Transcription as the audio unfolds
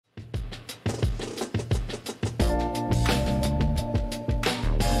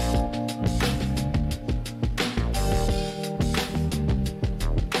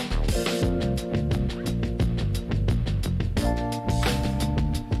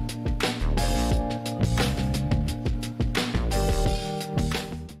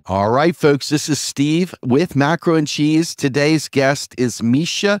All right, folks, this is Steve with Macro and Cheese. Today's guest is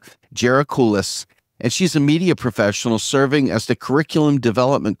Mischa Geracoulis, and she's a media professional serving as the curriculum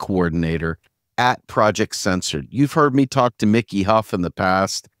development coordinator at Project Censored. You've heard me talk to Mickey Huff in the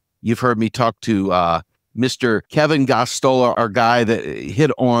past. You've heard me talk to Mr. Kevin Gostola, our guy that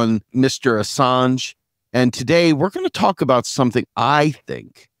hit on Mr. Assange. And today we're going to talk about something I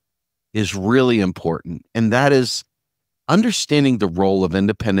think is really important, and that is understanding the role of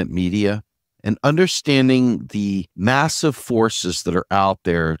independent media and understanding the massive forces that are out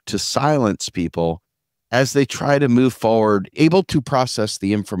there to silence people as they try to move forward, able to process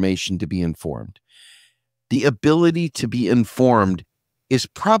the information to be informed. The ability to be informed is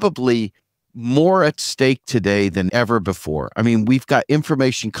probably more at stake today than ever before. I mean, we've got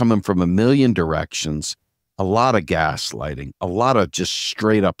information coming from a million directions, a lot of gaslighting, a lot of just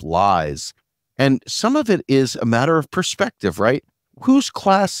straight up lies. And some of it is a matter of perspective, right? Whose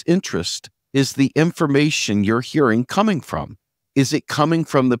class interest is the information you're hearing coming from? Is it coming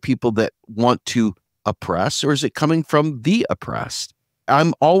from the people that want to oppress, or is it coming from the oppressed?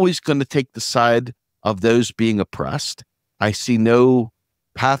 I'm always going to take the side of those being oppressed. I see no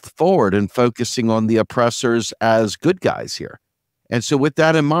path forward in focusing on the oppressors as good guys here. And so with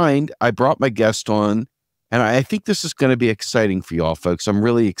that in mind, I brought my guest on, and I think this is going to be exciting for you all, folks. I'm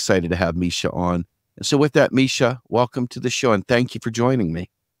really excited to have Mischa on. And so with that, Mischa, welcome to the show, and thank you for joining me.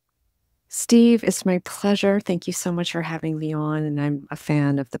 Steve, it's my pleasure. Thank you so much for having me on, and I'm a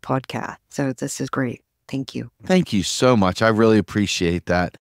fan of the podcast, so this is great. Thank you. Thank you so much. I really appreciate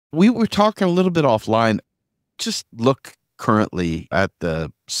that. We were talking a little bit offline. Just look currently at the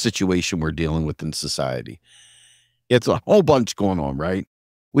situation we're dealing with in society. It's a whole bunch going on, right?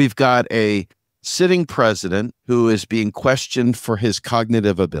 We've got a sitting president who is being questioned for his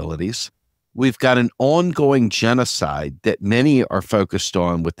cognitive abilities. We've got an ongoing genocide that many are focused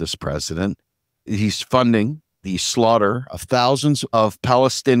on with this president. He's funding the slaughter of thousands of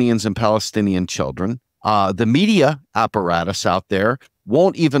Palestinians and Palestinian children. The media apparatus out there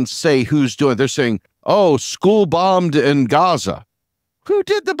won't even say who's doing it. They're saying, oh, school bombed in Gaza. Who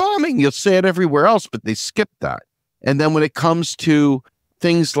did the bombing? You'll say it everywhere else, but they skip that. And then when it comes to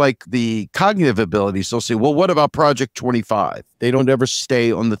things like the cognitive abilities, they'll say, well, what about Project 25? They don't ever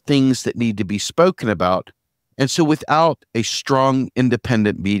stay on the things that need to be spoken about. And so without a strong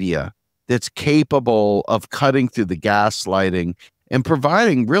independent media that's capable of cutting through the gaslighting and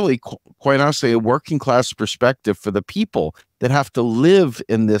providing really, quite honestly, a working class perspective for the people that have to live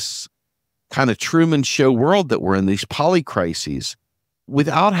in this kind of Truman Show world that we're in, these polycrises,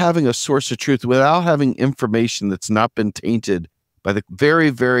 without having a source of truth, without having information that's not been tainted by the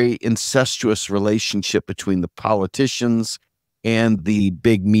very, very incestuous relationship between the politicians and the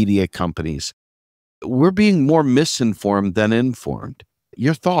big media companies. We're being more misinformed than informed.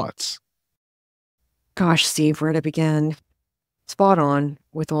 Your thoughts? Gosh, Steve, where to begin? Spot on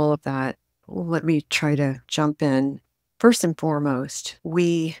with all of that. Let me try to jump in. First and foremost,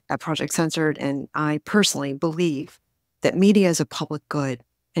 we at Project Censored, and I personally believe that media is a public good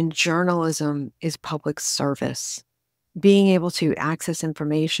and journalism is public service. Being able to access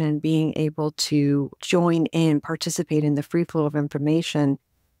information, being able to join in, participate in the free flow of information,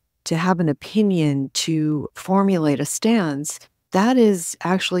 to have an opinion, to formulate a stance, that is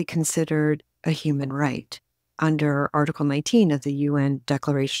actually considered a human right under Article 19 of the UN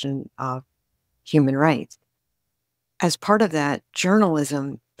Declaration of Human Rights. As part of that,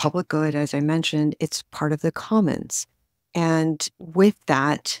 journalism, public good, as I mentioned, it's part of the commons. And with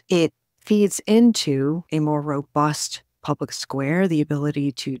that, it feeds into a more robust public square, the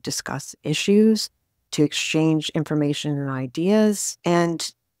ability to discuss issues, to exchange information and ideas,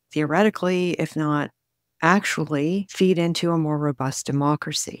 and theoretically, if not actually, feed into a more robust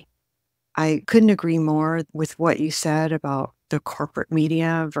democracy. I couldn't agree more with what you said about the corporate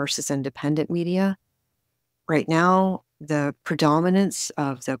media versus independent media. Right now, the predominance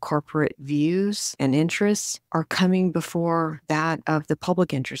of the corporate views and interests are coming before that of the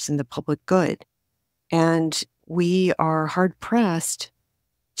public interest and the public good. And we are hard-pressed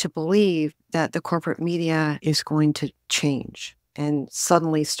to believe that the corporate media is going to change and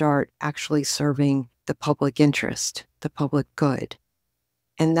suddenly start actually serving the public interest, the public good.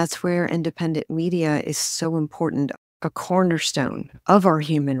 And that's where independent media is so important, a cornerstone of our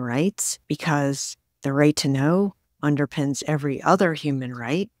human rights, because the right to know underpins every other human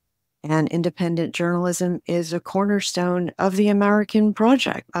right. And independent journalism is a cornerstone of the American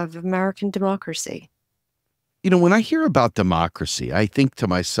project, of American democracy. You know, when I hear about democracy, I think to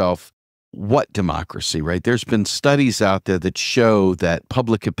myself, what democracy, right? There's been studies out there that show that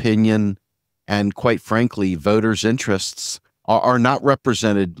public opinion and, quite frankly, voters' interests are not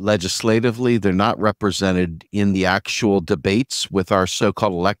represented legislatively. They're not represented in the actual debates with our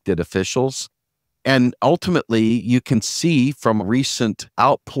so-called elected officials. And ultimately, you can see from recent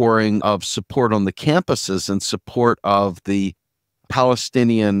outpouring of support on the campuses and support of the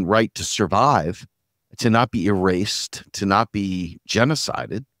Palestinian right to survive, to not be erased, to not be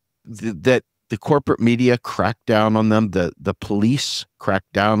genocided, that the corporate media cracked down on them, the police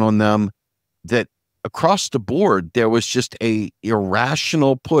cracked down on them, that across the board, there was just a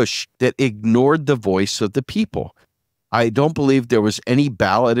irrational push that ignored the voice of the people. I don't believe there was any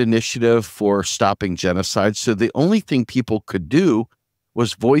ballot initiative for stopping genocide. So the only thing people could do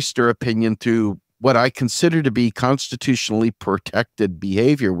was voice their opinion through what I consider to be constitutionally protected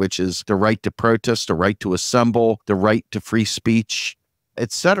behavior, which is the right to protest, the right to assemble, the right to free speech,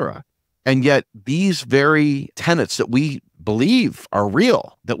 etc. And yet these very tenets that we believe are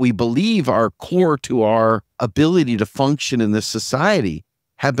real, that we believe are core to our ability to function in this society,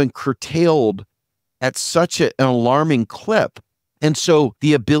 have been curtailed at such an alarming clip. And so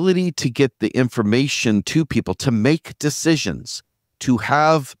the ability to get the information to people, to make decisions, to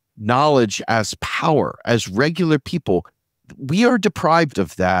have knowledge as power, as regular people, we are deprived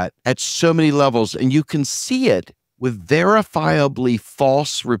of that at so many levels. And you can see it with verifiably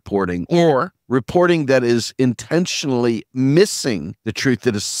false reporting, or reporting that is intentionally missing the truth,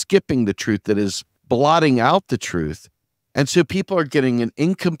 that is skipping the truth, that is blotting out the truth. And so people are getting an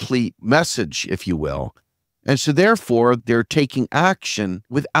incomplete message, if you will. And so therefore, they're taking action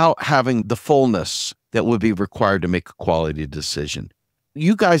without having the fullness that would be required to make a quality decision.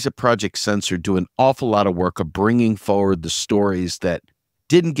 You guys at Project Censored do an awful lot of work of bringing forward the stories that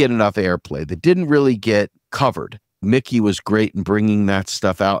didn't get enough airplay, that didn't really get covered. Mickey was great in bringing that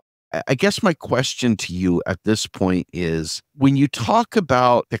stuff out. I guess my question to you at this point is, when you talk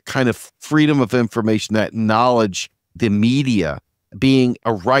about the kind of freedom of information, that knowledge, the media being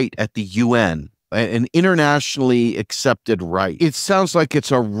a right at the UN, an internationally accepted right, it sounds like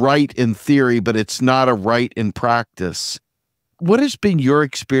it's a right in theory, but it's not a right in practice. What has been your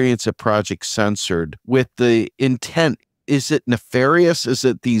experience at Project Censored with the intent? Is it nefarious? Is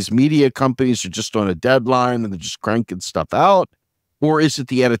it these media companies are just on a deadline and they're just cranking stuff out? Or is it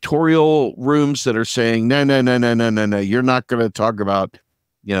the editorial rooms that are saying, no, no, no, no, no, no, no, you're not going to talk about,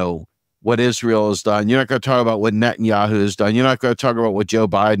 what Israel has done. You're not going to talk about what Netanyahu has done. You're not going to talk about what Joe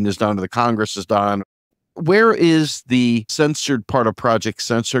Biden has done or the Congress has done. Where is the censored part of Project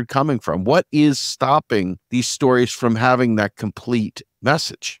Censored coming from? What is stopping these stories from having that complete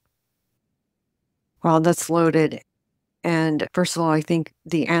message? Well, that's loaded. And first of all, I think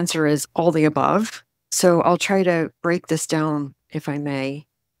the answer is all the above. So I'll try to break this down, if I may.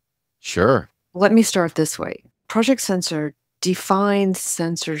 Sure. Let me start this way. Project Censored defines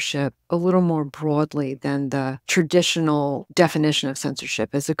censorship a little more broadly than the traditional definition of censorship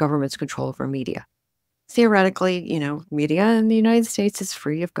as the government's control over media. Theoretically, media in the United States is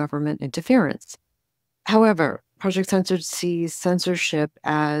free of government interference. However, Project Censored sees censorship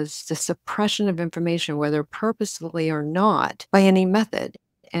as the suppression of information, whether purposefully or not, by any method.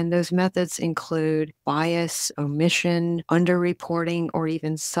 And those methods include bias, omission, underreporting, or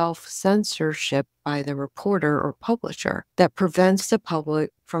even self-censorship by the reporter or publisher that prevents the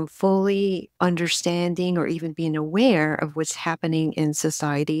public from fully understanding or even being aware of what's happening in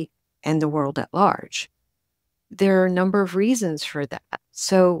society and the world at large. There are a number of reasons for that.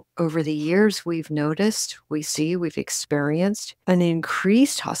 So over the years, we've experienced an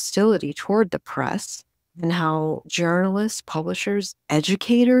increased hostility toward the press, and how journalists, publishers,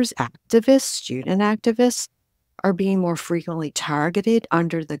 educators, activists, student activists are being more frequently targeted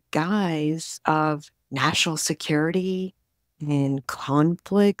under the guise of national security and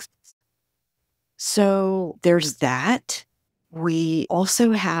conflicts. So there's that. We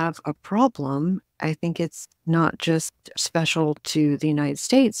also have a problem. I think it's not just special to the United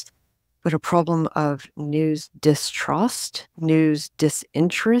States, but a problem of news distrust, news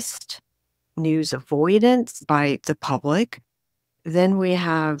disinterest, news avoidance by the public. Then we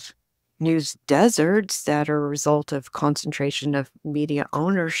have news deserts that are a result of concentration of media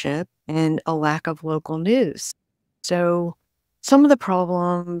ownership and a lack of local news. So some of the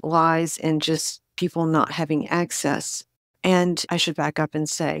problem lies in just people not having access. And I should back up and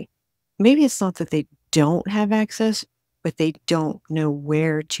say, maybe it's not that they don't have access, but they don't know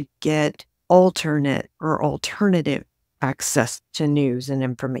where to get alternate or alternative access to news and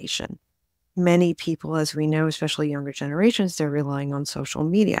information. Many people, as we know, especially younger generations, they're relying on social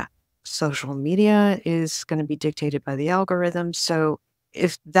media. Social media is going to be dictated by the algorithm. So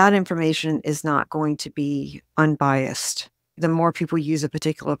if that information is not going to be unbiased, the more people use a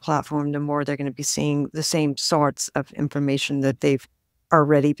particular platform, the more they're going to be seeing the same sorts of information that they've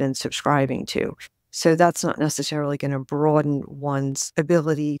already been subscribing to. So that's not necessarily going to broaden one's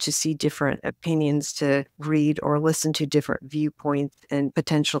ability to see different opinions, to read or listen to different viewpoints, and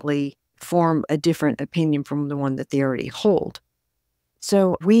potentially form a different opinion from the one that they already hold.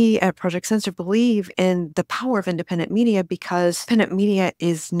 So we at Project Censored believe in the power of independent media because independent media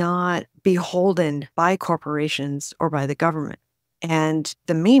is not beholden by corporations or by the government. And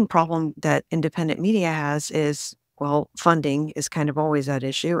the main problem that independent media has is, well, funding is kind of always that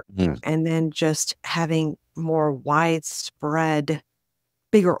issue. And then just having more widespread,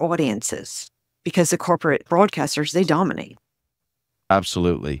 bigger audiences because the corporate broadcasters, they dominate.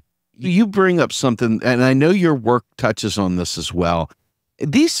 Absolutely. You bring up something, and I know your work touches on this as well.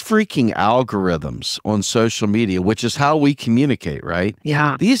 These freaking algorithms on social media, which is how we communicate, right?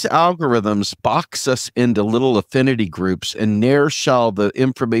 Yeah. These algorithms box us into little affinity groups, and ne'er shall the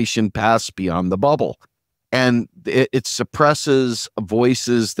information pass beyond the bubble. And it suppresses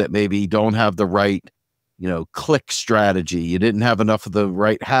voices that maybe don't have the right, click strategy. You didn't have enough of the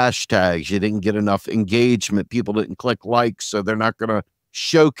right hashtags. You didn't get enough engagement. People didn't click likes, so they're not going to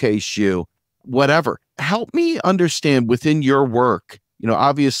showcase you, whatever. Help me understand within your work,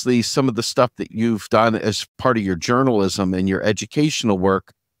 obviously some of the stuff that you've done as part of your journalism and your educational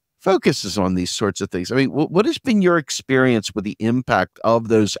work focuses on these sorts of things. I mean, what has been your experience with the impact of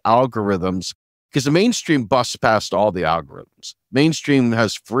those algorithms? Because the mainstream busts past all the algorithms. Mainstream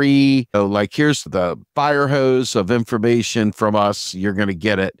has free, here's the fire hose of information from us. You're going to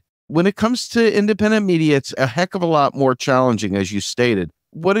get it. When it comes to independent media, it's a heck of a lot more challenging, as you stated.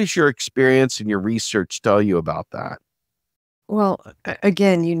 What does your experience and your research tell you about that? Well,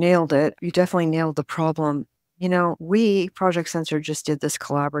 again, you nailed it. You definitely nailed the problem. We, Project Censored, just did this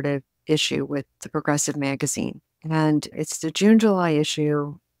collaborative issue with the Progressive magazine. And it's the June-July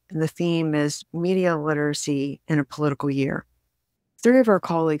issue. And the theme is media literacy in a political year. 3 of our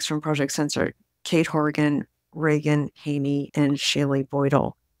colleagues from Project Censored, Kate Horgan, Reagan Haney, and Shaylee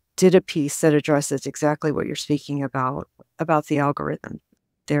Boydell, did a piece that addresses exactly what you're speaking about the algorithm.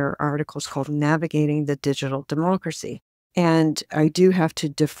 Their article is called Navigating the Digital Democracy. And I do have to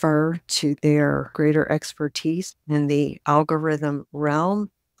defer to their greater expertise in the algorithm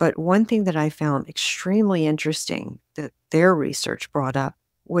realm. But one thing that I found extremely interesting that their research brought up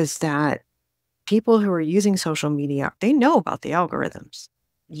was that people who are using social media, they know about the algorithms.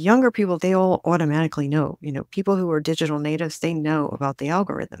 Younger people, they all automatically know. People who are digital natives, they know about the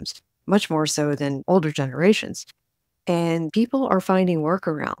algorithms, much more so than older generations. And people are finding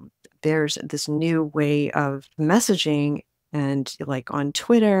workarounds. There's this new way of messaging, and like on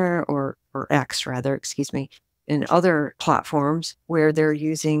Twitter or X rather, and other platforms where they're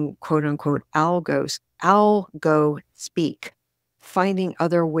using quote unquote algo speak, finding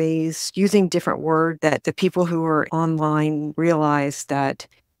other ways, using different word that the people who are online realize that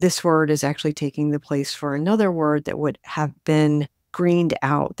this word is actually taking the place for another word that would have been greened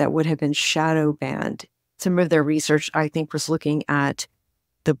out, that would have been shadow banned. Some of their research, I think, was looking at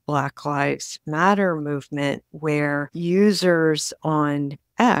the Black Lives Matter movement, where users on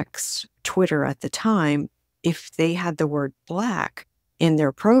X, Twitter at the time, if they had the word black in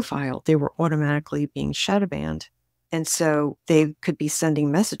their profile, they were automatically being shadow banned. And so they could be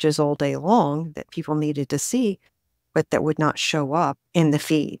sending messages all day long that people needed to see, but that would not show up in the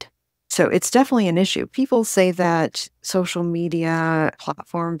feed. So it's definitely an issue. People say that social media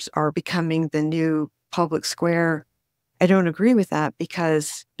platforms are becoming the new public square. I don't agree with that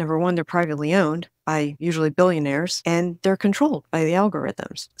because, number one, they're privately owned by usually billionaires, and they're controlled by the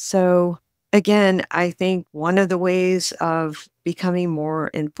algorithms. So again, I think one of the ways of becoming more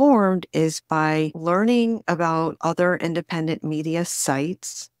informed is by learning about other independent media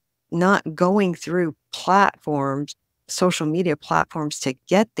sites, not going through platforms, social media platforms to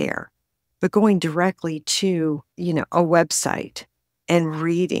get there, but going directly to, a website and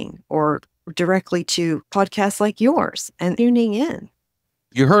reading, or directly to podcasts like yours and tuning in.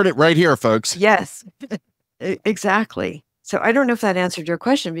 You heard it right here, folks. Yes, exactly. So I don't know if that answered your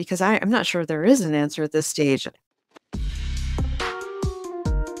question, because I'm not sure there is an answer at this stage.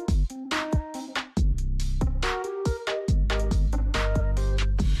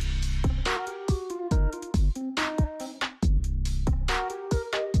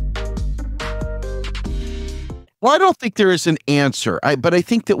 Well, I don't think there is an answer, but I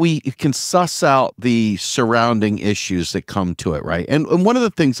think that we can suss out the surrounding issues that come to it, right? And one of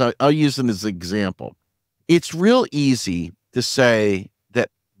the things I'll use them as an example. It's real easy to say that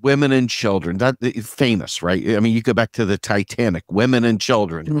women and children. That is famous, right? I mean, you go back to the Titanic, women and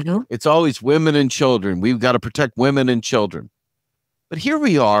children. It's always women and children. We've got to protect women and children. But here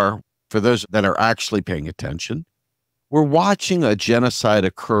we are, for those that are actually paying attention, we're watching a genocide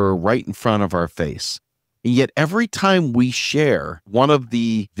occur right in front of our face. And yet every time we share one of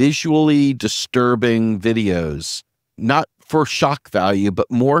the visually disturbing videos, not for shock value, but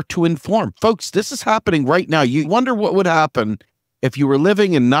more to inform. Folks, this is happening right now. You wonder what would happen if you were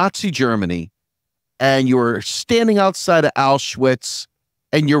living in Nazi Germany and you were standing outside of Auschwitz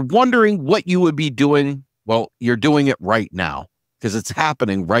and you're wondering what you would be doing. Well, you're doing it right now because it's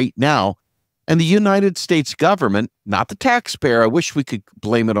happening right now. And the United States government, not the taxpayer, I wish we could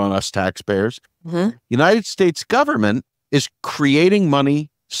blame it on us taxpayers. United States government is creating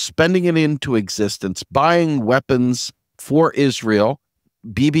money, spending it into existence, buying weapons for Israel.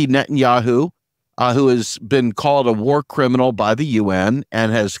 Bibi Netanyahu, who has been called a war criminal by the UN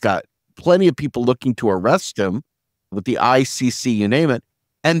and has got plenty of people looking to arrest him with the ICC, you name it.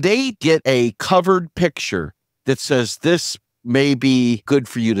 And they get a covered picture that says this may be good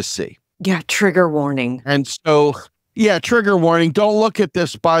for you to see. Yeah, trigger warning. And so, yeah, trigger warning. Don't look at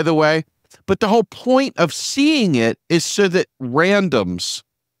this, by the way. But the whole point of seeing it is so that randoms,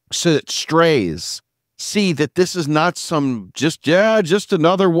 so that strays see that this is not some just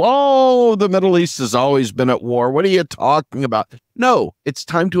another, whoa, the Middle East has always been at war. What are you talking about? No, it's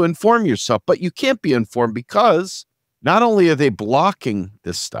time to inform yourself. But you can't be informed because not only are they blocking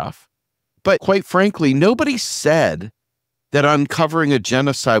this stuff, but quite frankly, nobody said that uncovering a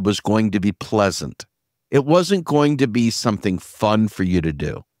genocide was going to be pleasant. It wasn't going to be something fun for you to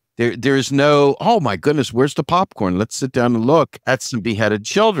do. There's no, oh my goodness, where's the popcorn? Let's sit down and look at some beheaded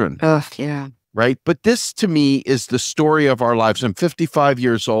children. Yeah. Right? But this to me is the story of our lives. I'm 55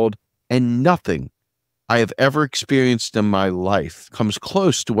 years old and nothing I have ever experienced in my life comes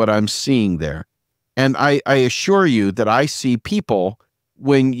close to what I'm seeing there. And I assure you that I see people,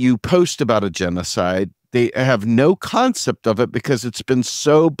 when you post about a genocide, they have no concept of it because it's been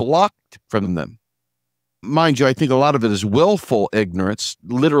so blocked from them. Mind you, I think a lot of it is willful ignorance,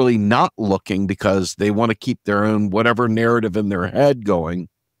 literally not looking because they want to keep their own whatever narrative in their head going.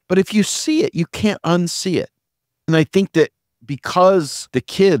 But if you see it, you can't unsee it. And I think that because the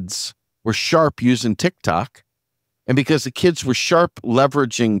kids were sharp using TikTok, and because the kids were sharp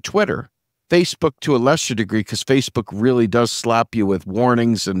leveraging Twitter, Facebook to a lesser degree, because Facebook really does slap you with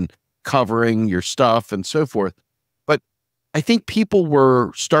warnings and covering your stuff and so forth. But I think people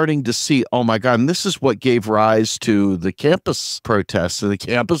were starting to see, oh my God, and this is what gave rise to the campus protests and the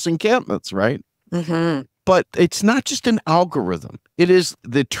campus encampments, right? But it's not just an algorithm. It is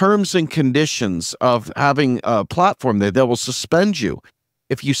the terms and conditions of having a platform there that will suspend you.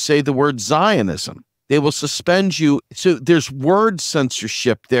 If you say the word Zionism, they will suspend you. So there's word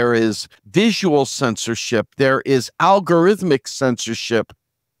censorship. There is visual censorship. There is algorithmic censorship.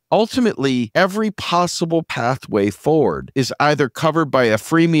 Ultimately, every possible pathway forward is either covered by a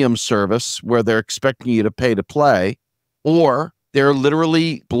freemium service where they're expecting you to pay to play, or they're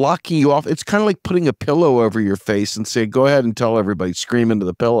literally blocking you off. It's kind of like putting a pillow over your face and saying, go ahead and tell everybody, scream into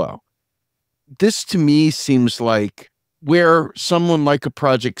the pillow. This to me seems like where someone like a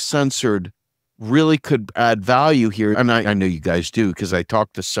Project Censored really could add value here. And I know you guys do because I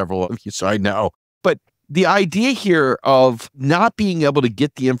talked to several of you, so I know. But the idea here of not being able to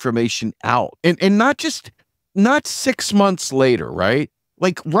get the information out and not 6 months later, right?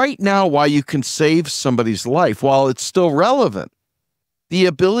 Like right now, while you can save somebody's life, while it's still relevant, the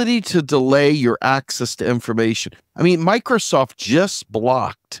ability to delay your access to information. I mean, Microsoft just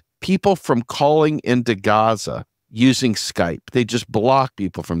blocked people from calling into Gaza using Skype. They just block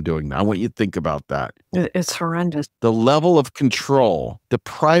people from doing that. I want you to think about that. It's horrendous. The level of control the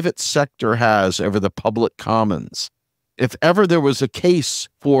private sector has over the public commons. If ever there was a case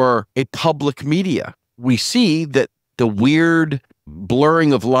for a public media, we see that the weird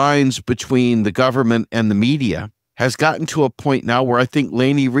blurring of lines between the government and the media has gotten to a point now where I think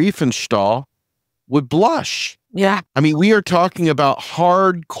Leni Riefenstahl would blush. Yeah. I mean, we are talking about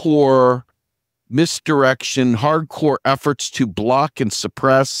hardcore misdirection, hardcore efforts to block and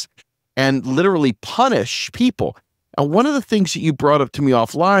suppress and literally punish people. And one of the things that you brought up to me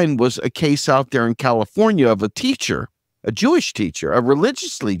offline was a case out there in California of a teacher, a Jewish teacher, a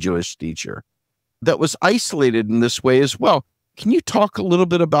religiously Jewish teacher that was isolated in this way as well. Can you talk a little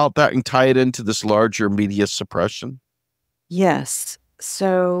bit about that and tie it into this larger media suppression? Yes.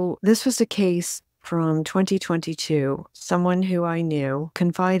 So this was a case from 2022. Someone who I knew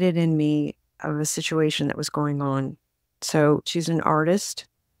confided in me of a situation that was going on. So she's an artist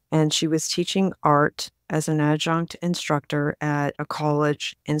and she was teaching art as an adjunct instructor at a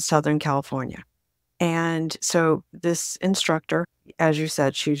college in Southern California. And so this instructor, as you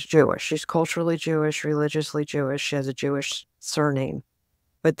said, she's Jewish. She's culturally Jewish, religiously Jewish. She has a Jewish surname.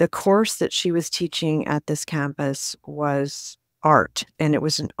 But the course that she was teaching at this campus was art, and it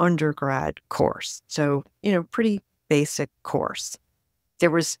was an undergrad course. So, pretty basic course.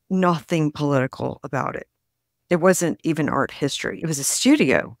 There was nothing political about it. It wasn't even art history. It was a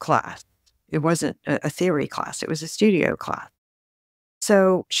studio class. It wasn't a theory class. It was a studio class.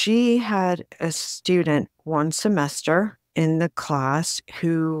 So she had a student one semester in the class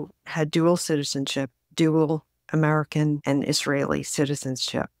who had dual citizenship, dual American and Israeli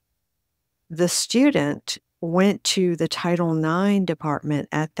citizenship. The student went to the Title IX department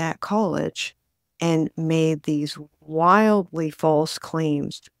at that college and made these wildly false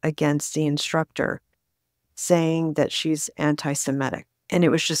claims against the instructor, saying that she's anti-Semitic. And it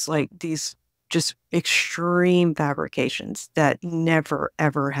was just like these just extreme fabrications that never,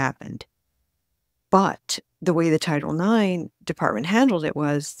 ever happened. But the way the Title IX department handled it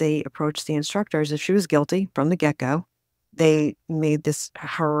was they approached the instructor as if she was guilty from the get-go. They made this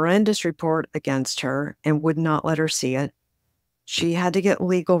horrendous report against her and would not let her see it. She had to get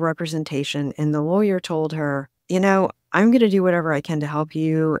legal representation, and the lawyer told her, I'm going to do whatever I can to help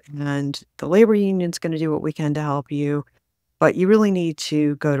you, and the labor union's going to do what we can to help you, but you really need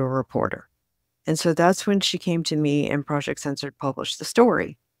to go to a reporter. And so that's when she came to me and Project Censored published the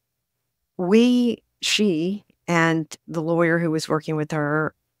story. She and the lawyer who was working with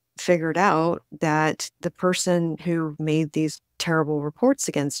her figured out that the person who made these terrible reports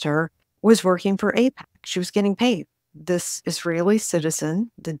against her was working for AIPAC. She was getting paid. This Israeli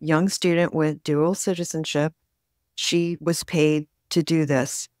citizen, the young student with dual citizenship, she was paid to do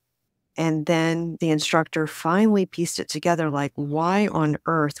this. And then the instructor finally pieced it together, like, why on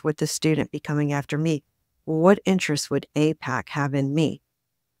earth would the student be coming after me? What interest would AIPAC have in me?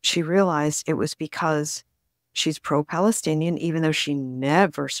 She realized it was because she's pro-Palestinian, even though she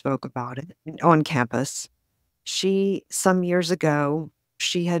never spoke about it on campus. Some years ago,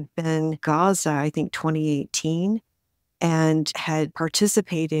 she had been in Gaza, I think 2018, and had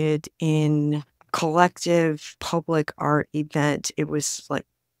participated in a collective public art event. It was like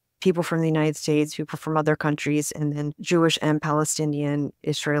people from the United States, people from other countries, and then Jewish and Palestinian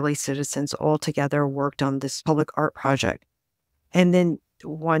Israeli citizens all together worked on this public art project. And then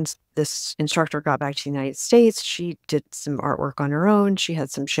once this instructor got back to the United States, she did some artwork on her own. She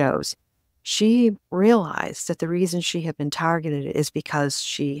had some shows. She realized that the reason she had been targeted is because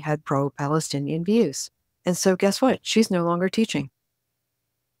she had pro-Palestinian views. And so guess what? She's no longer teaching.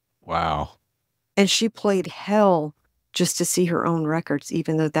 Wow. And she played hell just to see her own records,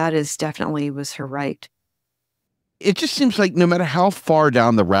 even though that definitely was her right. It just seems like no matter how far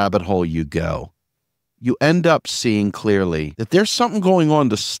down the rabbit hole you go, you end up seeing clearly that there's something going on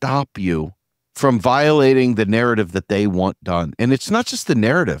to stop you from violating the narrative that they want done. And it's not just the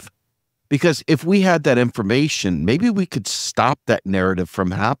narrative, because if we had that information, maybe we could stop that narrative from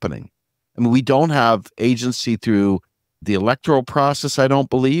happening. I mean, we don't have agency through the electoral process, I don't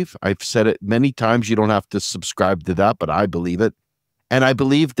believe. I've said it many times. You don't have to subscribe to that, but I believe it. And I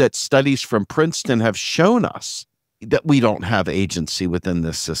believe that studies from Princeton have shown us that we don't have agency within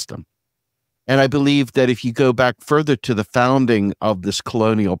this system. And I believe that if you go back further to the founding of this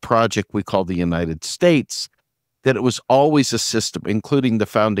colonial project we call the United States, that it was always a system, including the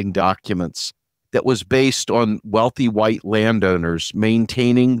founding documents, that was based on wealthy white landowners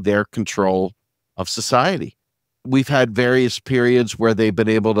maintaining their control of society. We've had various periods where they've been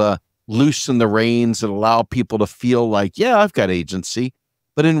able to loosen the reins and allow people to feel like, yeah, I've got agency.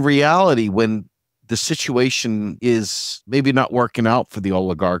 But in reality, when the situation is maybe not working out for the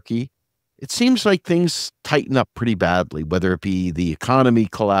oligarchy, it seems like things tighten up pretty badly, whether it be the economy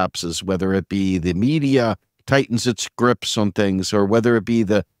collapses, whether it be the media tightens its grips on things, or whether it be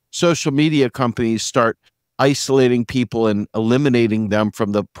the social media companies start isolating people and eliminating them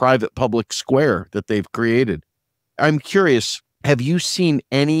from the private public square that they've created. I'm curious, have you seen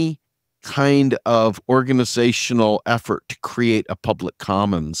any kind of organizational effort to create a public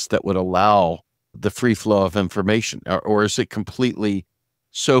commons that would allow the free flow of information? Or is it completely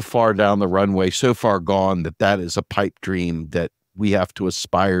so far down the runway, so far gone that that is a pipe dream that we have to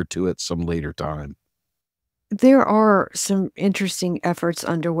aspire to at some later time? There are some interesting efforts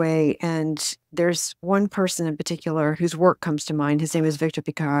underway, and there's one person in particular whose work comes to mind. His name is Victor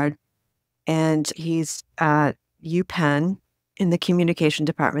Picard, and he's at UPenn in the communication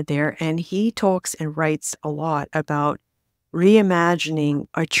department there, and he talks and writes a lot about reimagining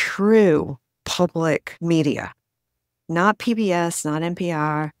a true public media, not PBS, not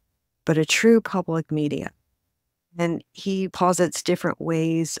NPR, but a true public media. And he posits different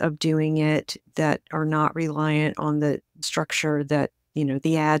ways of doing it that are not reliant on the structure that,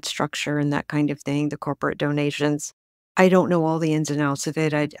 the ad structure and that kind of thing, the corporate donations. I don't know all the ins and outs of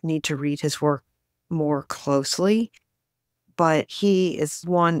it. I need to read his work more closely, but he is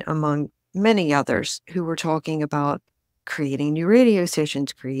one among many others who were talking about creating new radio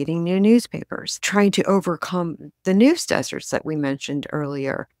stations, creating new newspapers, trying to overcome the news deserts that we mentioned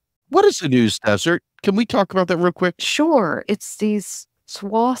earlier. What is a news desert? Can we talk about that real quick? Sure. It's these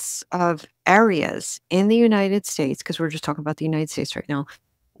swaths of areas in the United States, because we're just talking about the United States right now,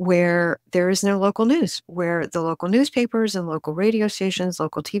 where there is no local news, where the local newspapers and local radio stations,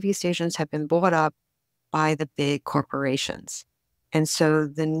 local TV stations have been bought up by the big corporations. And so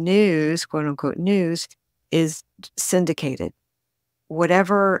the news, quote unquote news, is syndicated.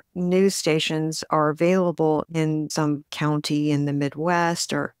 Whatever news stations are available in some county in the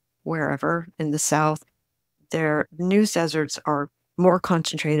Midwest or wherever in the South, their news deserts are more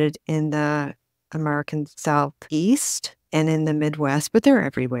concentrated in the American Southeast and in the Midwest, but they're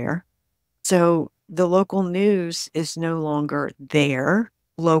everywhere. So the local news is no longer there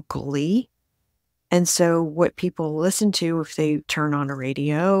locally. And so what people listen to if they turn on a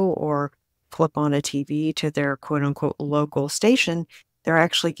radio or flip on a TV to their quote unquote local station, they're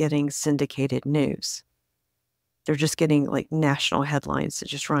actually getting syndicated news. They're just getting like national headlines that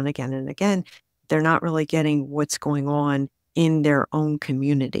just run again and again. They're not really getting what's going on in their own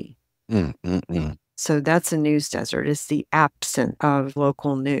community. So that's a news desert. It's the absence of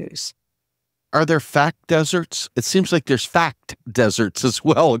local news. Are there fact deserts? It seems like there's fact deserts as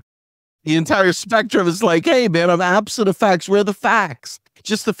well. The entire spectrum is like, hey, man, I'm absent of facts. Where are the facts?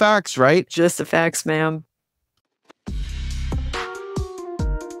 Just the facts, right? Just the facts, ma'am.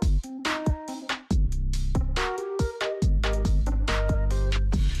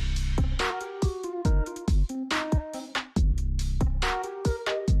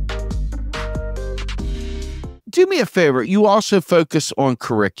 Do me a favor. You also focus on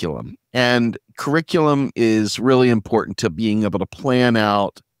curriculum, and curriculum is really important to being able to plan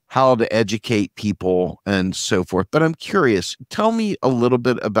out how to educate people and so forth. But I'm curious, tell me a little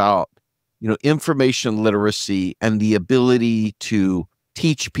bit about, information literacy and the ability to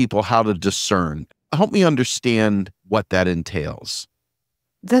teach people how to discern. Help me understand what that entails.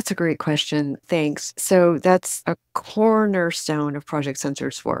 That's a great question. Thanks. So that's a cornerstone of Project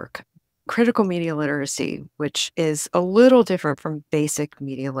Censored's work. Critical media literacy, which is a little different from basic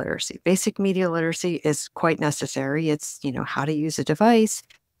media literacy. Basic media literacy is quite necessary. It's, how to use a device,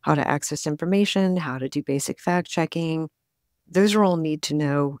 how to access information, how to do basic fact checking. Those are all need to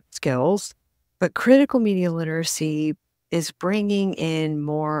know skills. But critical media literacy is bringing in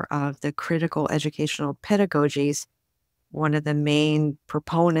more of the critical educational pedagogies. One of the main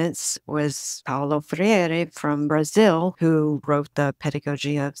proponents was Paulo Freire from Brazil, who wrote the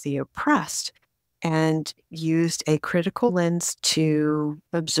Pedagogy of the Oppressed and used a critical lens to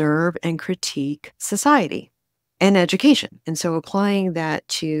observe and critique society and education. And so applying that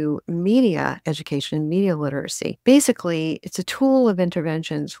to media education, media literacy, basically it's a tool of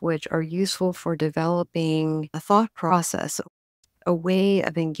interventions which are useful for developing a thought process, a way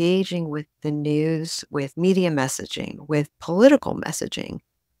of engaging with the news, with media messaging, with political messaging,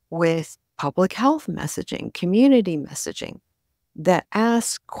 with public health messaging, community messaging, that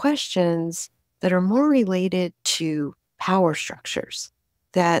asks questions that are more related to power structures,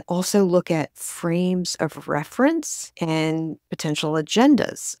 that also look at frames of reference and potential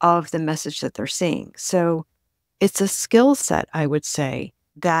agendas of the message that they're seeing. So it's a skill set, I would say,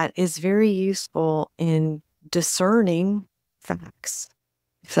 that is very useful in discerning facts,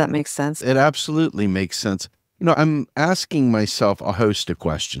 if that makes sense. It absolutely makes sense. I'm asking myself a host of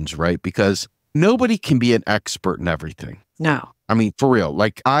questions, right? Because nobody can be an expert in everything. No. I mean, for real,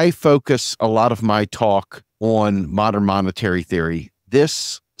 like I focus a lot of my talk on modern monetary theory.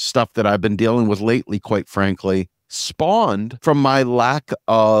 This stuff that I've been dealing with lately, quite frankly, spawned from my lack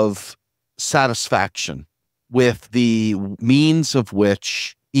of satisfaction with the means of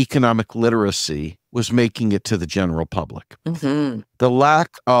which economic literacy was making it to the general public. The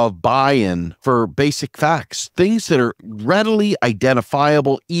lack of buy-in for basic facts, things that are readily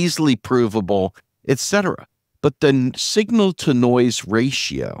identifiable, easily provable, etc. But the signal to noise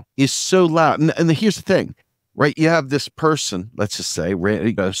ratio is so loud. And here's the thing, right? You have this person, let's just say,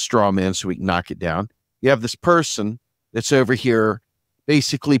 a straw man so we can knock it down. You have this person that's over here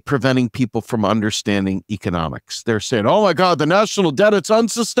basically preventing people from understanding economics. They're saying, oh my God, the national debt, it's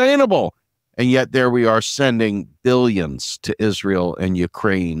unsustainable. And yet there we are sending billions to Israel and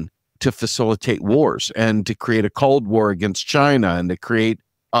Ukraine to facilitate wars and to create a Cold War against China and to create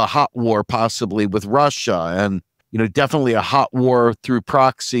a hot war possibly with Russia, and definitely a hot war through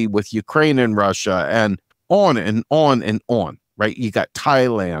proxy with Ukraine and Russia, and on and on and on, right? You got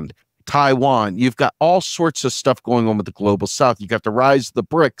Thailand, Taiwan, you've got all sorts of stuff going on with the global south. You got the rise of the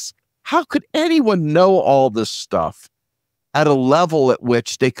BRICS. How could anyone know all this stuff at a level at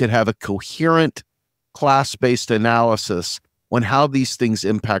which they could have a coherent class-based analysis on how these things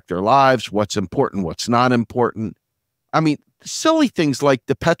impact their lives, what's important, what's not important? I mean, silly things like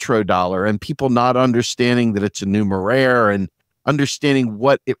the petrodollar and people not understanding that it's a numeraire and understanding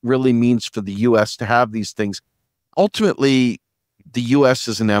what it really means for the U.S. to have these things. Ultimately, the U.S.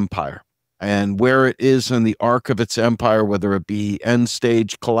 is an empire, and where it is in the arc of its empire, whether it be end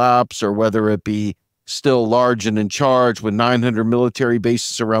stage collapse or whether it be still large and in charge with 900 military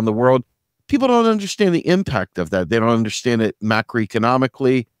bases around the world, people don't understand the impact of that. They don't understand it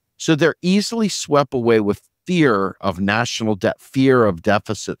macroeconomically. So they're easily swept away with fear of national debt, fear of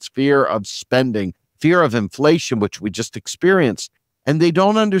deficits, fear of spending, fear of inflation, which we just experienced. And they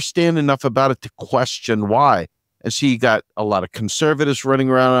don't understand enough about it to question why. And so you got a lot of conservatives running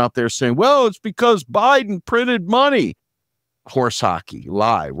around out there saying, well, it's because Biden printed money. Horse hockey,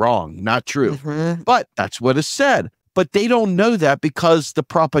 lie, wrong, not true. But that's what is said. But they don't know that because the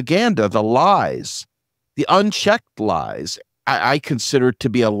propaganda, the lies, the unchecked lies, I consider to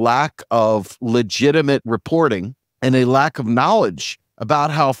be a lack of legitimate reporting and a lack of knowledge about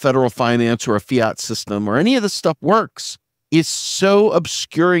how federal finance or a fiat system or any of this stuff works. Is so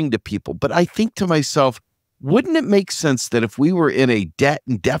obscuring to people. But I think to myself, wouldn't it make sense that if we were in a debt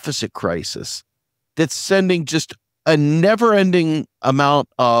and deficit crisis, that's sending just a never-ending amount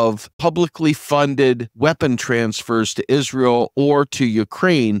of publicly funded weapon transfers to Israel or to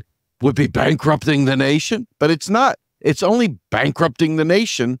Ukraine would be bankrupting the nation? But it's not. It's only bankrupting the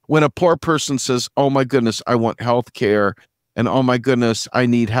nation when a poor person says, oh my goodness, I want health care, and oh my goodness, I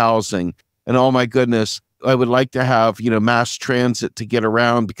need housing, and oh my goodness, I would like to have, mass transit to get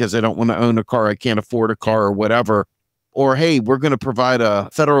around because I don't want to own a car. I can't afford a car or whatever. Or, hey, we're going to provide a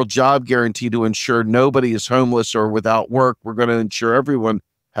federal job guarantee to ensure nobody is homeless or without work. We're going to ensure everyone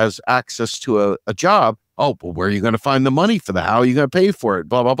has access to a job. Oh, well, where are you going to find the money for that? How are you going to pay for it?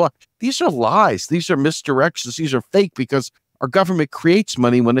 Blah, blah, blah. These are lies. These are misdirections. These are fake because our government creates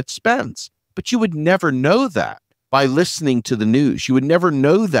money when it spends. But you would never know that by listening to the news. You would never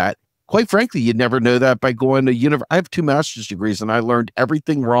know that. Quite frankly, you'd never know that by going to university. I have 2 master's degrees, and I learned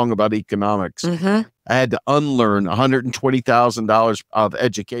everything wrong about economics. I had to unlearn $120,000 of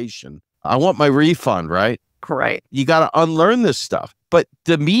education. I want my refund, right? Right. You got to unlearn this stuff. But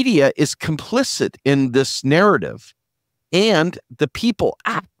the media is complicit in this narrative, and the people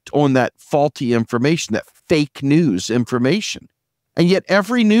act on that faulty information, that fake news information. And yet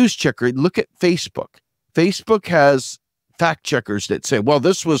every news checker, look at Facebook. Facebook has fact checkers that say, well,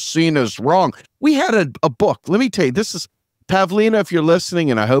 this was seen as wrong. We had a book. Let me tell you, this is Pavlina, if you're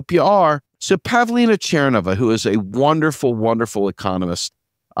listening, and I hope you are. So Pavlina Chernova, who is a wonderful, wonderful economist,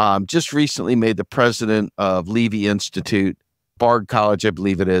 just recently made the president of Levy Institute, Bard College, I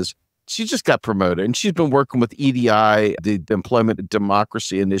believe it is. She just got promoted, and she's been working with EDI, the Employment and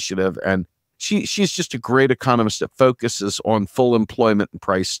Democracy Initiative, and she's just a great economist that focuses on full employment and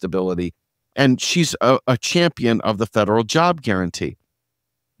price stability. And she's a champion of the federal job guarantee.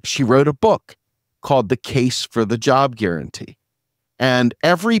 She wrote a book called The Case for the Job Guarantee. And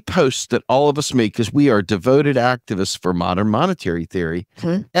every post that all of us make, because we are devoted activists for modern monetary theory,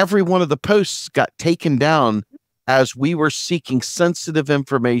 every one of the posts got taken down as we were seeking sensitive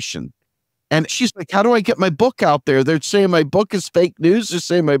information. And she's like, how do I get my book out there? They're saying my book is fake news. They're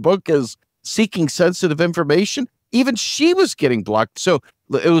saying my book is seeking sensitive information. Even she was getting blocked. So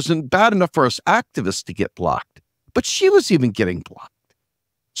it wasn't bad enough for us activists to get blocked, but she was even getting blocked.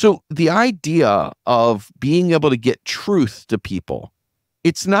 So the idea of being able to get truth to people,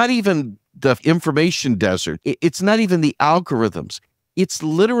 it's not even the information desert. It's not even the algorithms. It's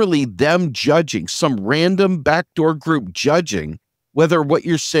literally them judging, some random backdoor group judging whether what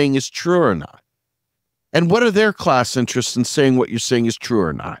you're saying is true or not. And what are their class interests in saying what you're saying is true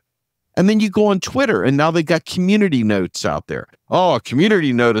or not? And then you go on Twitter, and now they got community notes out there. Oh, a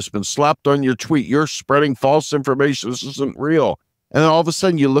community note has been slapped on your tweet. You're spreading false information. This isn't real. And then all of a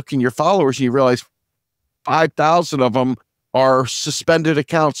sudden you look in your followers and you realize 5,000 of them are suspended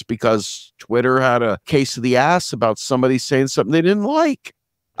accounts because Twitter had a case of the ass about somebody saying something they didn't like.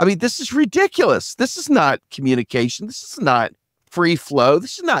 I mean, this is ridiculous. This is not communication. This is not free flow.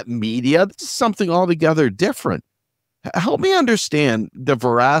 This is not media. This is something altogether different. Help me understand the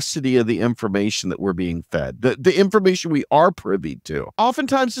veracity of the information that we're being fed. The information we are privy to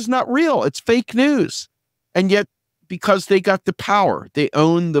oftentimes is not real. It's fake news. And yet because they got the power. They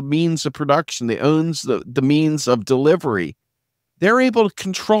own the means of production. They owns the means of delivery. They're able to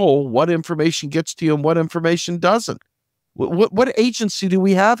control what information gets to you and what information doesn't. What agency do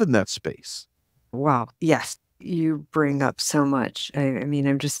we have in that space? Wow. Yes. You bring up so much. I mean,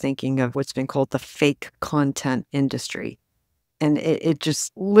 I'm just thinking of what's been called the fake content industry. And it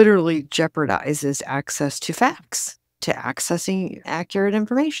just literally jeopardizes access to facts, to accessing accurate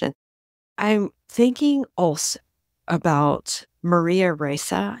information. I'm thinking also about Maria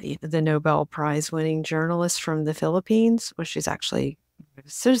Ressa, the Nobel Prize winning journalist from the Philippines. Well, she's actually a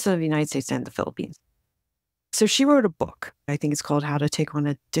citizen of the United States and the Philippines. So she wrote a book. I think it's called How to Take on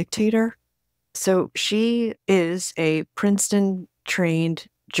a Dictator. So she is a Princeton trained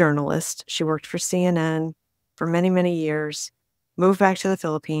journalist. She worked for CNN for many, many years, moved back to the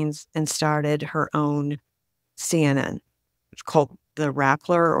Philippines and started her own CNN. It's called the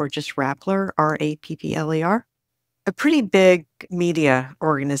Rappler or just Rappler, Rappler, a pretty big media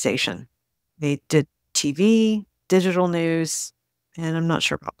organization. They did TV, digital news, and I'm not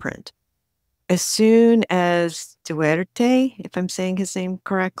sure about print. As soon as Duerte, if I'm saying his name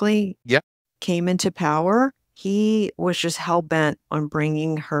correctly, Yeah. came into power, he was just hell-bent on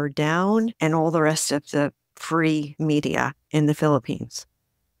bringing her down and all the rest of the free media in the Philippines.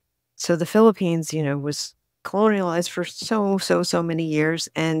 So the Philippines, was colonialized for so many years.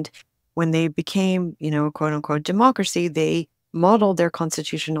 And when they became, a quote unquote democracy, they modeled their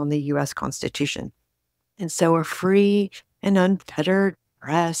constitution on the US Constitution. And so a free and unfettered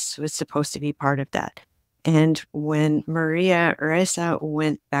press was supposed to be part of that. And when Maria Ressa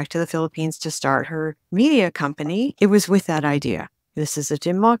went back to the Philippines to start her media company, it was with that idea. This is a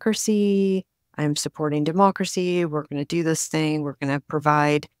democracy. I'm supporting democracy. We're going to do this thing. We're going to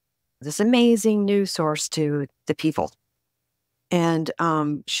provide this amazing news source to the people. And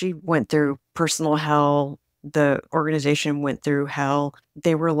she went through personal hell. The organization went through hell.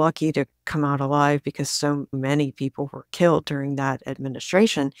 They were lucky to come out alive because so many people were killed during that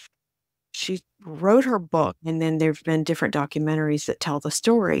administration. She wrote her book, and then there've been different documentaries that tell the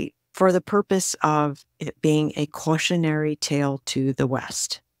story for the purpose of it being a cautionary tale to the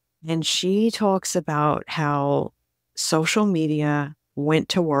West. And she talks about how social media went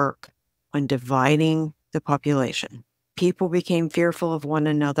to work on dividing the population. People became fearful of one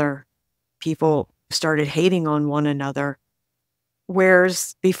another. People started hating on one another.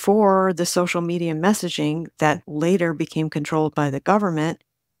 Whereas before, the social media messaging that later became controlled by the government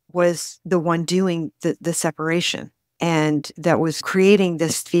was the one doing the separation. And that was creating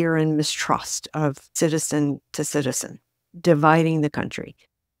this fear and mistrust of citizen to citizen, dividing the country.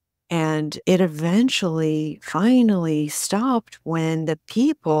 And it eventually, finally stopped when the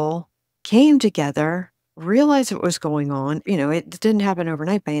people came together, realized what was going on. It didn't happen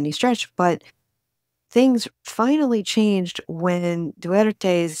overnight by any stretch, but things finally changed when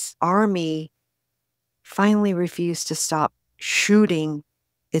Duterte's army finally refused to stop shooting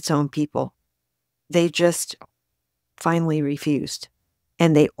its own people. They just finally refused.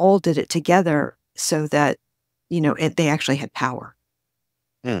 And they all did it together so that, they actually had power.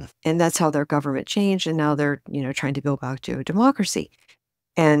 Mm. And that's how their government changed. And now they're, trying to build back to a democracy.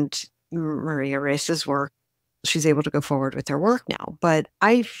 And Maria Ressa's work, she's able to go forward with her work now. But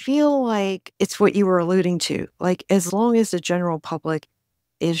I feel like it's what you were alluding to. Like, as long as the general public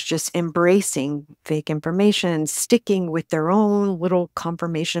is just embracing fake information, sticking with their own little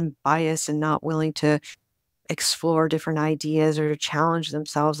confirmation bias and not willing to explore different ideas or to challenge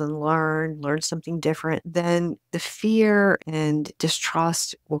themselves and learn something different, then the fear and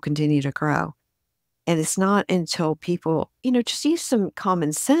distrust will continue to grow. And it's not until people, just use some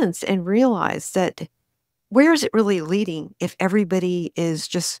common sense and realize that where is it really leading if everybody is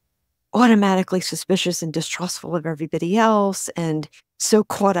just automatically suspicious and distrustful of everybody else and so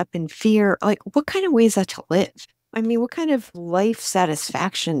caught up in fear? Like, what kind of way is that to live? I mean, what kind of life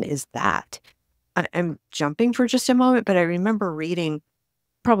satisfaction is that? I'm jumping for just a moment, but I remember reading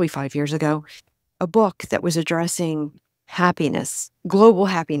probably 5 years ago a book that was addressing happiness, global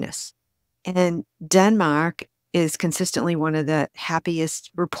happiness. And Denmark is consistently one of the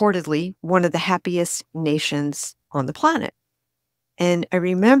happiest, reportedly, one of the happiest nations on the planet. And I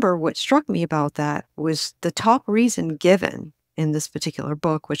remember what struck me about that was the top reason given in this particular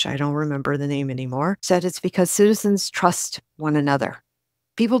book, which I don't remember the name anymore, said it's because citizens trust one another.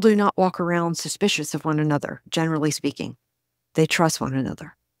 People do not walk around suspicious of one another, generally speaking. They trust one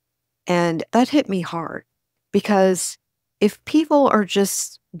another. And that hit me hard because if people are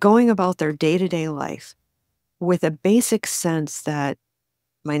just going about their day-to-day life with a basic sense that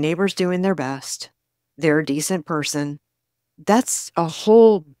my neighbor's doing their best, they're a decent person, that's a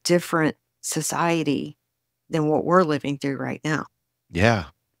whole different society than what we're living through right now. Yeah.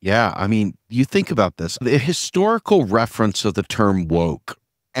 Yeah. I mean, you think about this, the historical reference of the term woke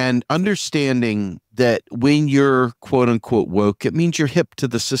and understanding that when you're quote unquote woke, it means you're hip to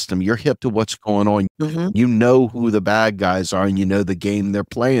the system. You're hip to what's going on. You know who the bad guys are and you know the game they're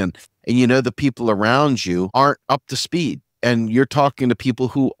playing and you know the people around you aren't up to speed. And you're talking to people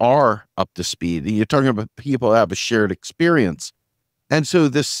who are up to speed and you're talking about people who have a shared experience. And so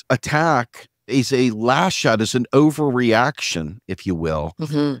this attack is a lash out, is an overreaction, if you will,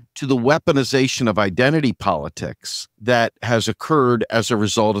 to the weaponization of identity politics that has occurred as a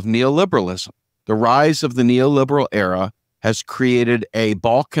result of neoliberalism. The rise of the neoliberal era has created a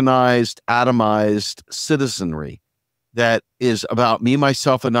balkanized, atomized citizenry that is about me,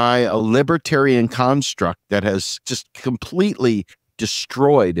 myself, and I, a libertarian construct that has just completely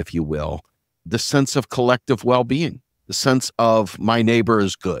destroyed, if you will, the sense of collective well-being, the sense of my neighbor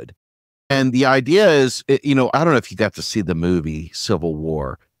is good. And the idea is, you know, I don't know if you got to see the movie Civil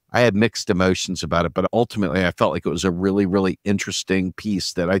War. I had mixed emotions about it, but ultimately I felt like it was a really, really interesting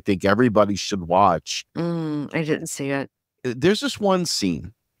piece that I think everybody should watch. I didn't see it. There's this one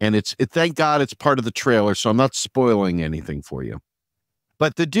scene, and thank God it's part of the trailer, so I'm not spoiling anything for you.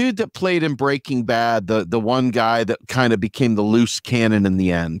 But the dude that played in Breaking Bad, the one guy that kind of became the loose cannon in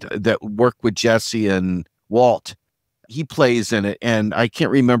the end, that worked with Jesse and Walt, he plays in it, and I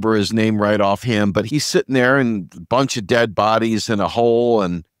can't remember his name right offhand, but he's sitting there and a bunch of dead bodies in a hole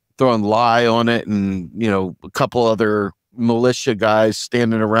and throwing lye on it, and, you know, a couple other militia guys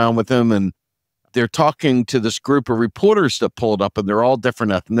standing around with him, and they're talking to this group of reporters that pulled up, and they're all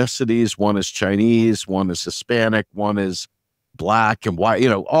different ethnicities. One is Chinese, one is Hispanic, one is black and white, you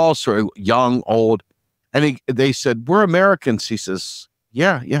know, all sort of young, old. And they said, "We're Americans." He says,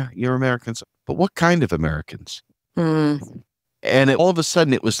 yeah, you're Americans. But what kind of Americans? And all of a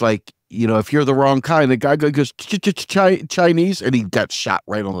sudden it was like, you know, if you're the wrong kind, the guy goes Chinese, and he got shot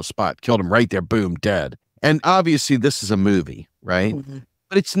right on the spot, killed him right there, boom, dead. And obviously this is a movie, right?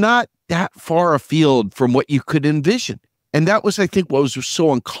 But it's not that far afield from what you could envision. And that was, I think, what was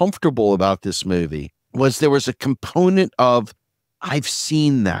so uncomfortable about this movie was there was a component of, I've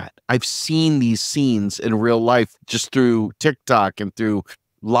seen that. I've seen these scenes in real life just through TikTok and through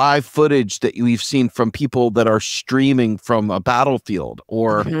live footage that we've seen from people that are streaming from a battlefield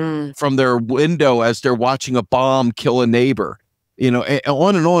or from their window as they're watching a bomb kill a neighbor, you know, and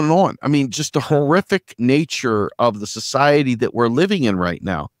on and on and on. I mean, just the horrific nature of the society that we're living in right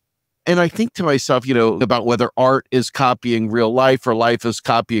now. And I think to myself, you know, about whether art is copying real life or life is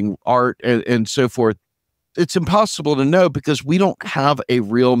copying art and so forth. It's impossible to know because we don't have a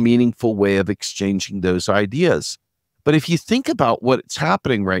real meaningful way of exchanging those ideas. But if you think about what's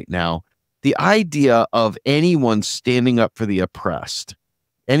happening right now, the idea of anyone standing up for the oppressed,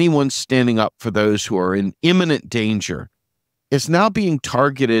 anyone standing up for those who are in imminent danger, is now being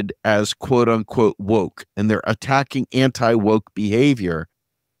targeted as quote unquote woke, and they're attacking anti-woke behavior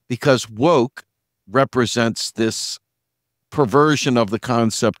because woke represents this perversion of the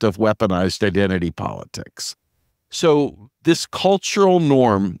concept of weaponized identity politics. So this cultural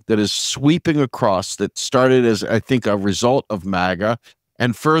norm that is sweeping across, that started as, I think, a result of MAGA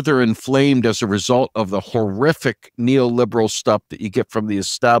and further inflamed as a result of the horrific neoliberal stuff that you get from the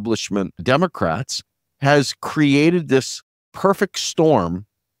establishment Democrats, has created this perfect storm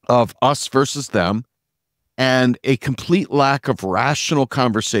of us versus them and a complete lack of rational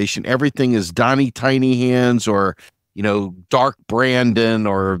conversation. Everything is Donnie Tiny Hands or, you know, Dark Brandon,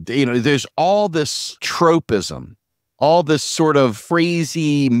 or, you know, there's all this tropism, all this sort of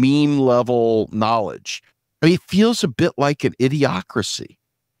crazy meme level knowledge. I mean, it feels a bit like an idiocracy.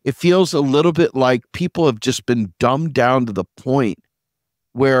 It feels a little bit like people have just been dumbed down to the point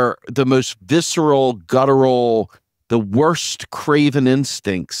where the most visceral, guttural, the worst craven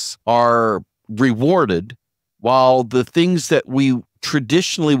instincts are rewarded, while the things that we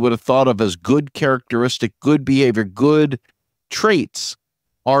traditionally would have thought of as good characteristic, good behavior, good traits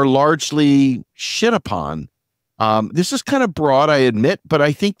are largely shit upon. This is kind of broad, I admit, but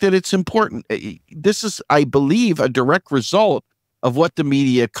I think that it's important. This is, I believe, a direct result of what the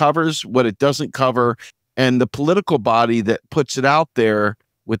media covers, what it doesn't cover, and the political body that puts it out there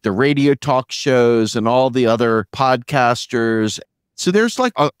with the radio talk shows and all the other podcasters. So there's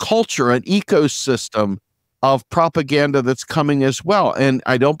like a culture, an ecosystem of propaganda that's coming as well. And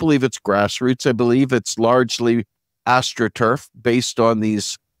I don't believe it's grassroots. I believe it's largely astroturf based on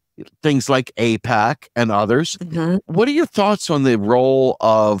these things like AIPAC and others. What are your thoughts on the role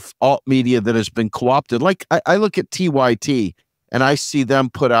of alt media that has been co-opted? Like I look at TYT and I see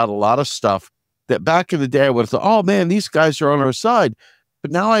them put out a lot of stuff that back in the day I would have thought, oh man, these guys are on our side. But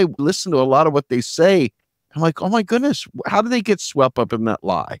now I listen to a lot of what they say I'm like, oh my goodness, how do they get swept up in that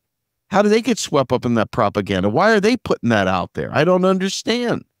lie? How do they get swept up in that propaganda? Why are they putting that out there? I don't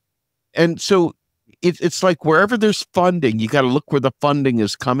understand. And so it's like wherever there's funding, you got to look where the funding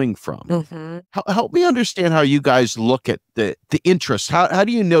is coming from. Help me understand how you guys look at the interest. How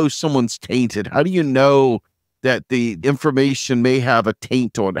do you know someone's tainted? How do you know that the information may have a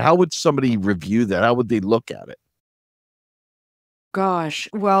taint on it? How would somebody review that? How would they look at it? Gosh,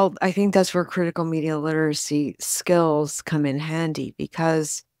 well, I think that's where critical media literacy skills come in handy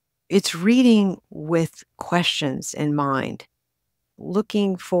because it's reading with questions in mind,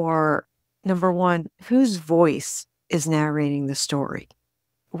 looking for number one, whose voice is narrating the story?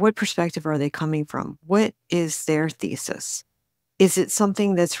 What perspective are they coming from? What is their thesis? Is it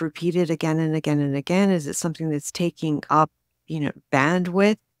something that's repeated again and again and again? Is it something that's taking up,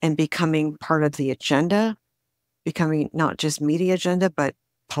 bandwidth and becoming part of the agenda? Becoming not just media agenda, but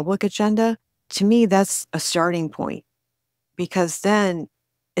public agenda, to me, that's a starting point because then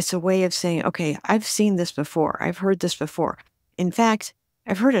it's a way of saying, okay, I've seen this before. I've heard this before. In fact,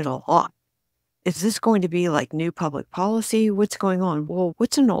 I've heard it a lot. Is this going to be like new public policy? What's going on? Well,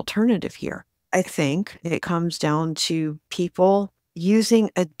 what's an alternative here? I think it comes down to people using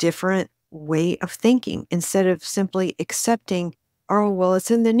a different way of thinking instead of simply accepting, oh, well,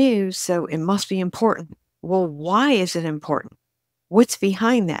 it's in the news, so it must be important. Well, why is it important? What's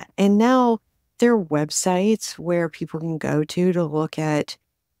behind that? And now there are websites where people can go to look at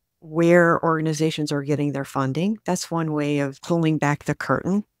where organizations are getting their funding. That's one way of pulling back the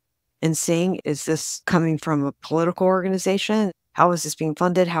curtain and seeing, is this coming from a political organization? How is this being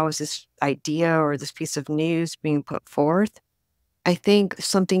funded? How is this idea or this piece of news being put forth? I think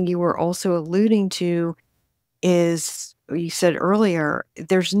something you were also alluding to is, you said earlier,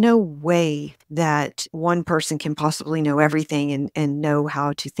 there's no way that one person can possibly know everything and know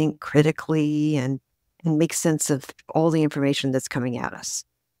how to think critically and make sense of all the information that's coming at us.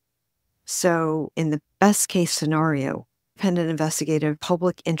 So in the best case scenario, independent investigative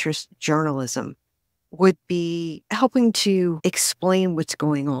public interest journalism would be helping to explain what's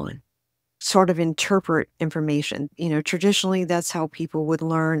going on, sort of interpret information. Traditionally, that's how people would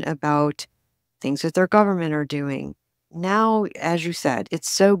learn about things that their government are doing. Now, as you said,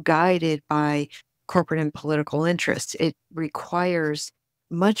 it's so guided by corporate and political interests. It requires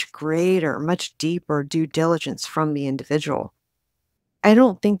much greater, much deeper due diligence from the individual. I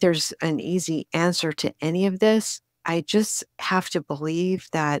don't think there's an easy answer to any of this. I just have to believe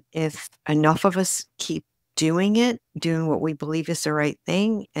that if enough of us keep doing it, doing what we believe is the right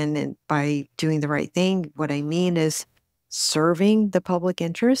thing, and then by doing the right thing, what I mean is serving the public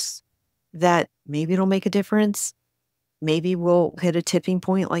interest, that maybe it'll make a difference. Maybe we'll hit a tipping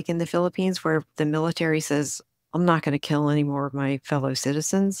point like in the Philippines where the military says, I'm not going to kill any more of my fellow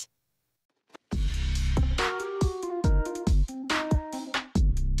citizens.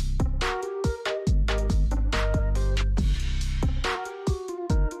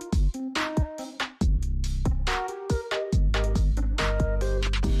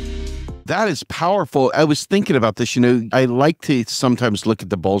 That is powerful. I was thinking about this. I like to sometimes look at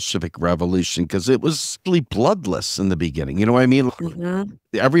the Bolshevik Revolution because it was really bloodless in the beginning. You know what I mean?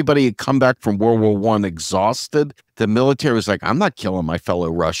 Everybody had come back from World War I exhausted. The military was like, I'm not killing my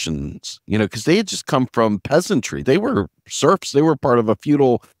fellow Russians, because they had just come from peasantry. They were serfs. They were part of a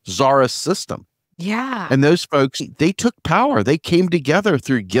feudal czarist system. Yeah. And those folks, they took power. They came together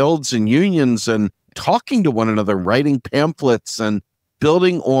through guilds and unions and talking to one another, writing pamphlets and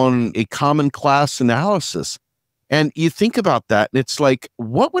building on a common class analysis. And you think about that, and it's like,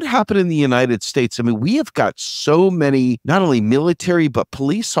 what would happen in the United States? I mean, we have got so many, not only military, but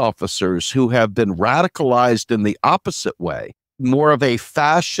police officers who have been radicalized in the opposite way, more of a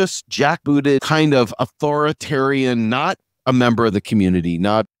fascist, jackbooted kind of authoritarian, not a member of the community,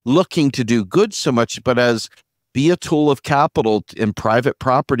 not looking to do good so much, but as be a tool of capital and private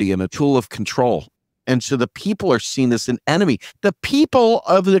property and a tool of control. And so the people are seen as an enemy. The people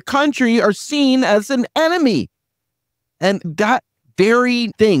of the country are seen as an enemy. And that very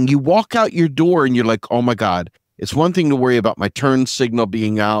thing, you walk out your door and you're like, oh my God, it's one thing to worry about my turn signal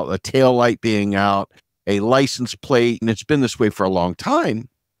being out, a tail light being out, a license plate. And it's been this way for a long time,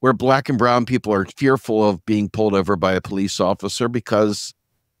 where Black and brown people are fearful of being pulled over by a police officer because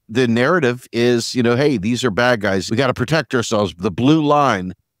the narrative is, hey, these are bad guys. We got to protect ourselves. The blue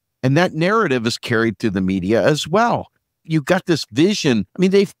line. And that narrative is carried through the media as well. You've got this vision. I mean,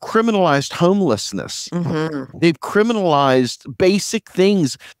 they've criminalized homelessness. They've criminalized basic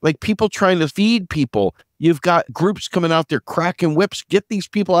things like people trying to feed people. You've got groups coming out there cracking whips. Get these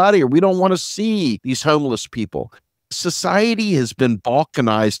people out of here. We don't want to see these homeless people. Society has been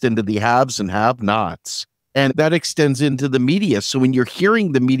balkanized into the haves and have-nots. And that extends into the media. So when you're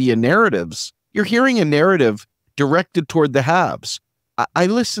hearing the media narratives, you're hearing a narrative directed toward the haves. I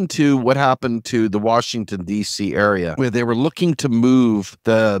listened to what happened to the Washington, D.C. area, where they were looking to move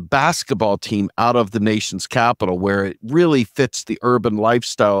the basketball team out of the nation's capital, where it really fits the urban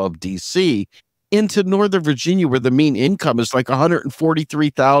lifestyle of D.C., into Northern Virginia, where the mean income is like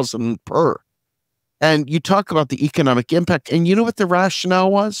 $143,000 per. And you talk about the economic impact. And you know what the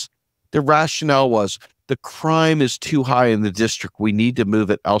rationale was? The rationale was the crime is too high in the district. We need to move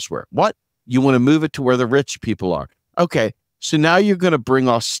it elsewhere. What? You want to move it to where the rich people are. Okay. So now you're going to bring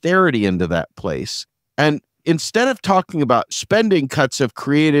austerity into that place. And instead of talking about spending cuts have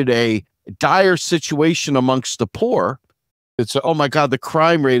created a dire situation amongst the poor, it's, oh my God, the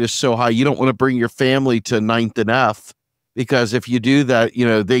crime rate is so high. You don't want to bring your family to 9th and F, because if you do that,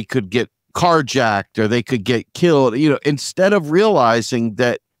 they could get carjacked or they could get killed, instead of realizing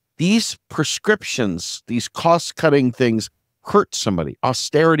that these prescriptions, these cost-cutting things hurt somebody.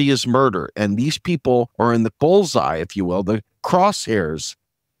 Austerity is murder. And these people are in the bullseye, if you will, the crosshairs.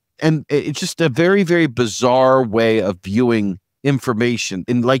 And it's just a very, very bizarre way of viewing information.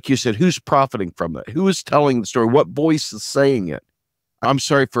 And like you said, who's profiting from that? Who is telling the story? What voice is saying it? I'm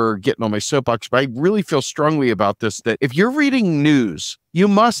sorry for getting on my soapbox, but I really feel strongly about this, that if you're reading news, you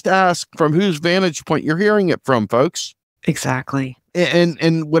must ask from whose vantage point you're hearing it from, folks. Exactly.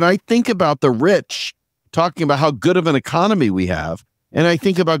 And when I think about the rich talking about how good of an economy we have, and I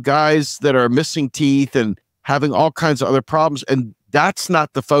think about guys that are missing teeth and having all kinds of other problems, and that's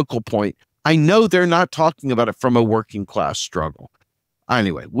not the focal point, I know they're not talking about it from a working class struggle.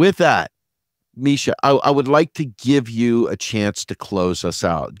 Anyway, with that, Mischa, I would like to give you a chance to close us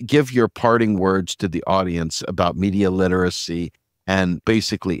out. Give your parting words to the audience about media literacy and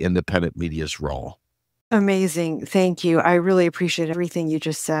basically independent media's role. Amazing. Thank you. I really appreciate everything you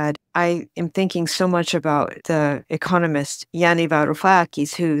just said. I am thinking so much about the economist Yannis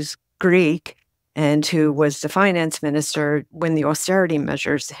Varoufakis, who's Greek and who was the finance minister when the austerity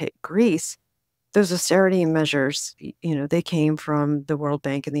measures hit Greece. Those austerity measures, they came from the World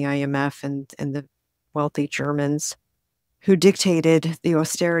Bank and the IMF and the wealthy Germans who dictated the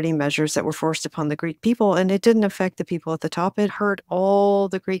austerity measures that were forced upon the Greek people. And it didn't affect the people at the top. It hurt all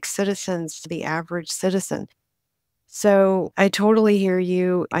the Greek citizens, the average citizen. So I totally hear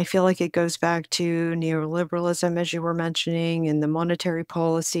you. I feel like it goes back to neoliberalism, as you were mentioning, and the monetary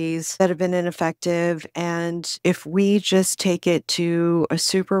policies that have been ineffective. And if we just take it to a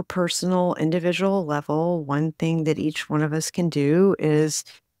super personal, individual level, one thing that each one of us can do is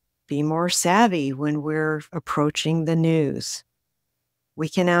be more savvy when we're approaching the news. We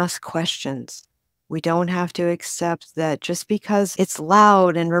can ask questions. We don't have to accept that just because it's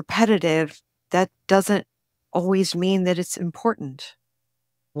loud and repetitive, that doesn't always mean that it's important.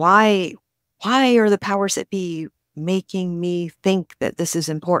 Why are the powers that be making me think that this is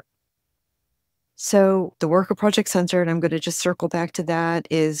important? So the work of Project Censored, I'm going to just circle back to that,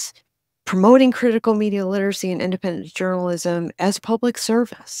 is promoting critical media literacy and independent journalism as public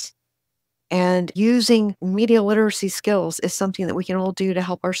service. And using media literacy skills is something that we can all do to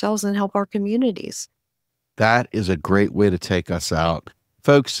help ourselves and help our communities. That is a great way to take us out.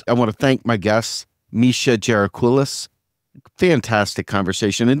 Folks, I want to thank my guests, Mischa Geracoulis. Fantastic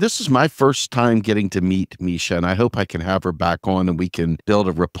conversation. And this is my first time getting to meet Mischa, and I hope I can have her back on and we can build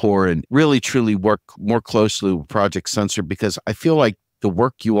a rapport and really, truly work more closely with Project Censored, because I feel like the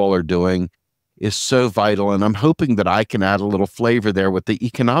work you all are doing is so vital. And I'm hoping that I can add a little flavor there with the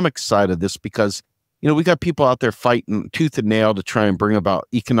economic side of this, because, we got people out there fighting tooth and nail to try and bring about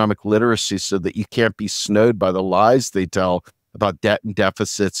economic literacy so that you can't be snowed by the lies they tell about debt and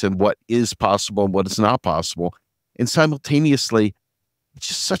deficits and what is possible and what is not possible. And simultaneously, it's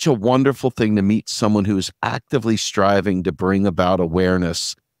just such a wonderful thing to meet someone who is actively striving to bring about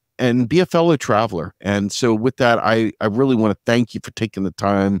awareness and be a fellow traveler. And so with that, I really want to thank you for taking the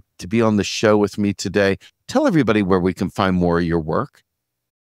time to be on the show with me today. Tell everybody where we can find more of your work.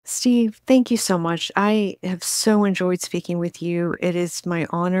 Steve, thank you so much. I have so enjoyed speaking with you. It is my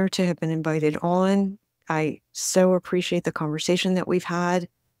honor to have been invited on. I so appreciate the conversation that we've had.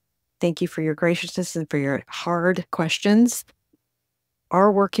 Thank you for your graciousness and for your hard questions.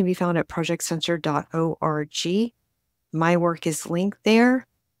 Our work can be found at projectcensored.org. My work is linked there.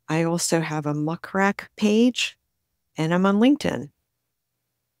 I also have a Muckrack page, and I'm on LinkedIn.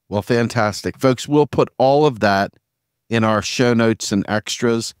 Well, fantastic. Folks, we'll put all of that in our show notes and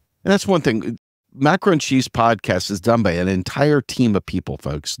extras. And that's one thing. Macro and Cheese podcast is done by an entire team of people,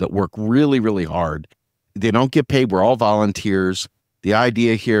 folks, that work really, really hard. They don't get paid. We're all volunteers. The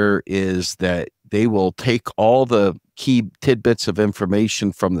idea here is that they will take all the key tidbits of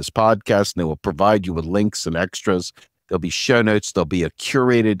information from this podcast, and they will provide you with links and extras. There'll be show notes. There'll be a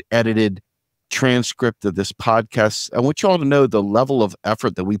curated, edited transcript of this podcast. I want you all to know the level of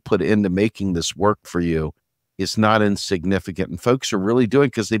effort that we put into making this work for you is not insignificant. And folks are really doing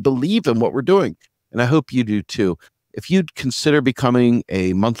because they believe in what we're doing. And I hope you do too. If you'd consider becoming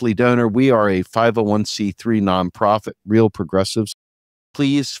a monthly donor, we are a 501c3 nonprofit, Real Progressives.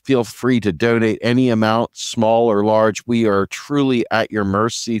 Please feel free to donate any amount, small or large. We are truly at your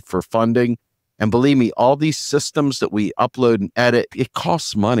mercy for funding. And believe me, all these systems that we upload and edit, it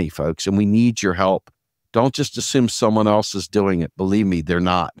costs money, folks, and we need your help. Don't just assume someone else is doing it. Believe me, they're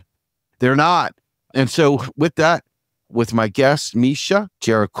not. They're not. And so with that, with my guest, Mischa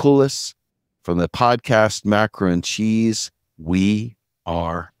Geracoulis from the podcast Macro and Cheese, we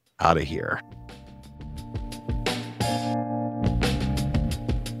are out of here.